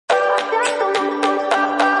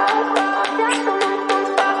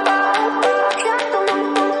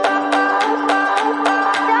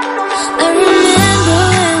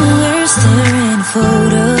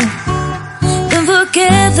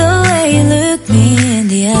look me in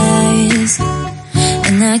the eyes,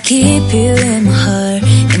 and I keep you in my heart.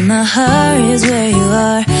 In my heart is where you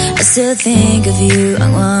are. I still think of you,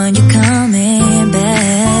 I want you coming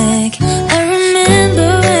back. I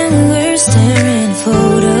remember when we were staring at a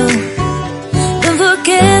photo. Don't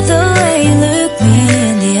forget the way you look me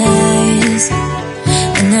in the eyes,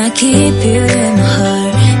 and I keep you in my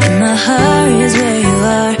heart. In my heart is where you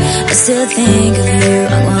are. I still think of you,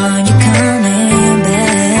 I want you coming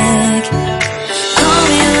back. Call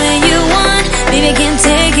me when you want, baby, I can't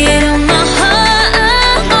take it on my heart.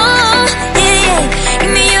 Yeah, yeah,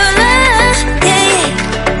 give me your love, yeah, yeah.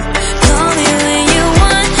 Call me when you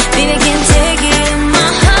want, baby, I can't take it on my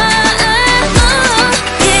heart.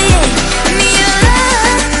 Yeah, yeah, give me your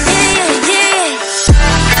love, yeah, yeah, yeah.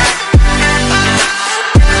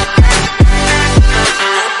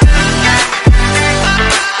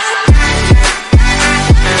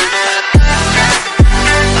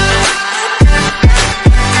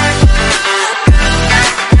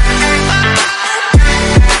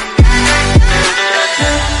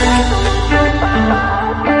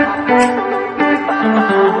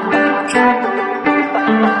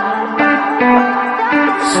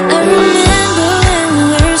 I remember when we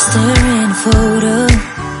were staring at a photo.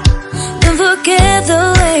 Don't forget the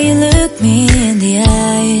way you look me in the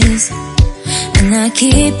eyes, and I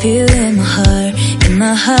keep you in my heart. In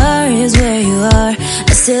my heart is where you are.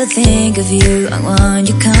 I still think of you, I want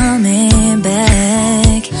you coming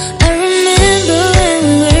back. I remember when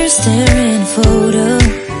we were staring at a photo.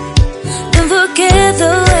 Don't forget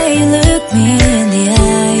the way you look me in the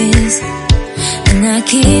eyes, and I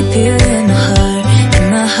keep you in my heart. In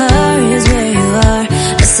my heart is where you are.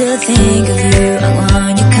 I still think of you, I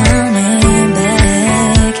want you coming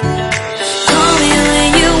back. Call me when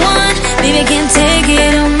you want, baby, I can't take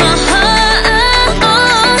it on my heart.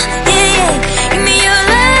 Yeah, yeah, give me your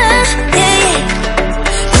love, yeah, yeah.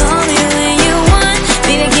 Call me when you want,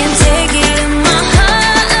 baby, I can't take it on my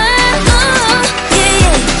heart. Yeah,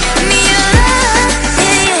 yeah, give me your love,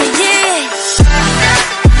 yeah, yeah, yeah.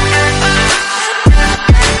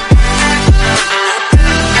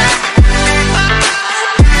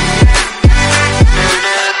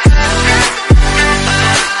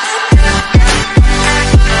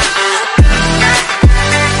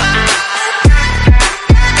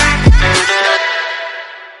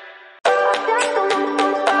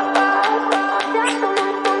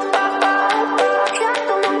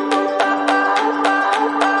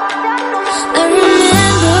 I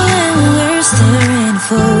remember when we were staring at a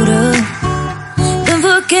photo. Don't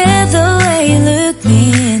forget the way you look me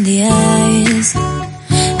in the eyes,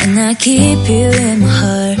 and I keep you in my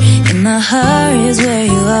heart. In my heart is where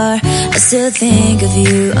you are. I still think of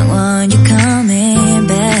you, I want you coming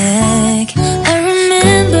back. I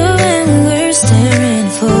remember when we were staring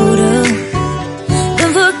at a photo.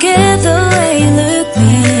 Don't forget the way you look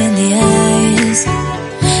me in the eyes,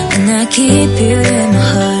 and I keep you in my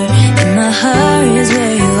heart. In my heart is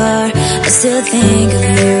where you are. I still think of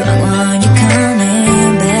you, I want you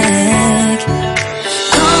coming back.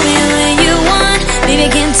 Call me when you want, baby, I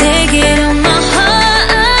can't take it on my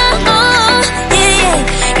heart. Yeah, yeah,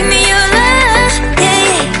 give me your love, yeah,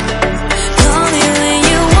 yeah. Call me when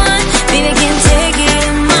you want, baby, I can't take it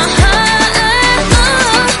on my heart.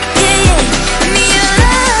 Yeah, yeah, give me your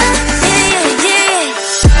love, yeah, yeah, yeah.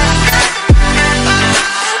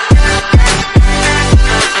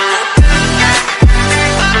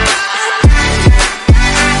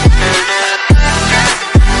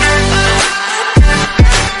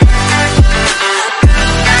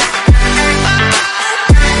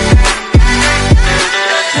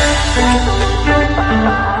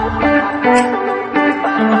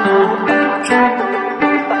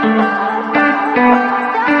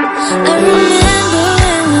 I remember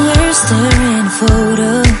when we were staring at a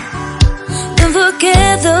photo. Don't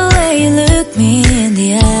forget the way you look me in the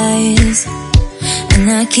eyes, and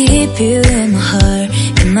I keep you in my heart.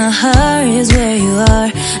 In my heart is where you are.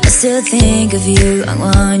 I still think of you, I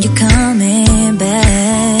want you coming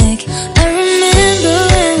back. I remember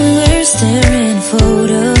when we were staring at a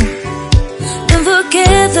photo. Don't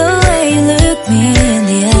forget the way you look me in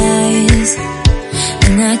the eyes,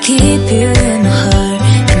 and I keep you in my heart.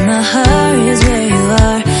 In my heart is where you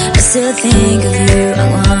are. I still think of you, I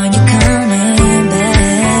want you coming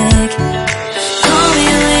back. Call me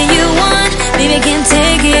when you want, baby, I can't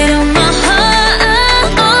take it on my heart.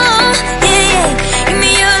 Yeah, yeah, give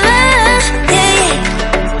me your love, yeah, yeah.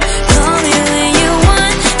 Call me when you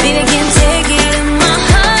want, baby, I can't take it on my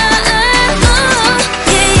heart.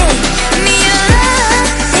 Yeah, yeah, give me your love,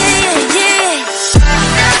 yeah, yeah, yeah.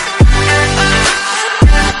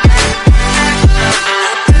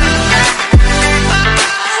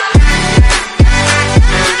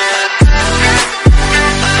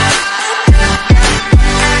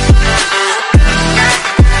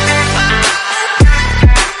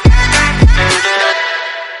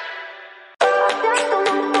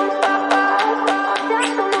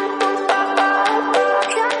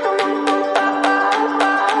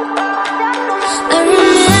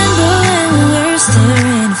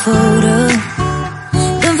 photo.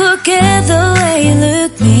 Don't forget the way you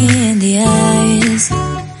look me in the eyes.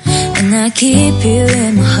 And I keep you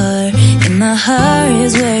in my heart. In my heart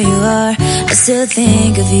is where you are. I still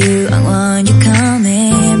think of you. I want you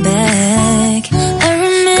coming back. I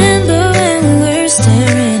remember when we were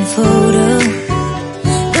staring photo.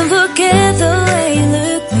 Don't forget the way you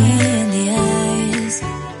look me in the eyes.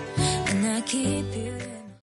 And I keep you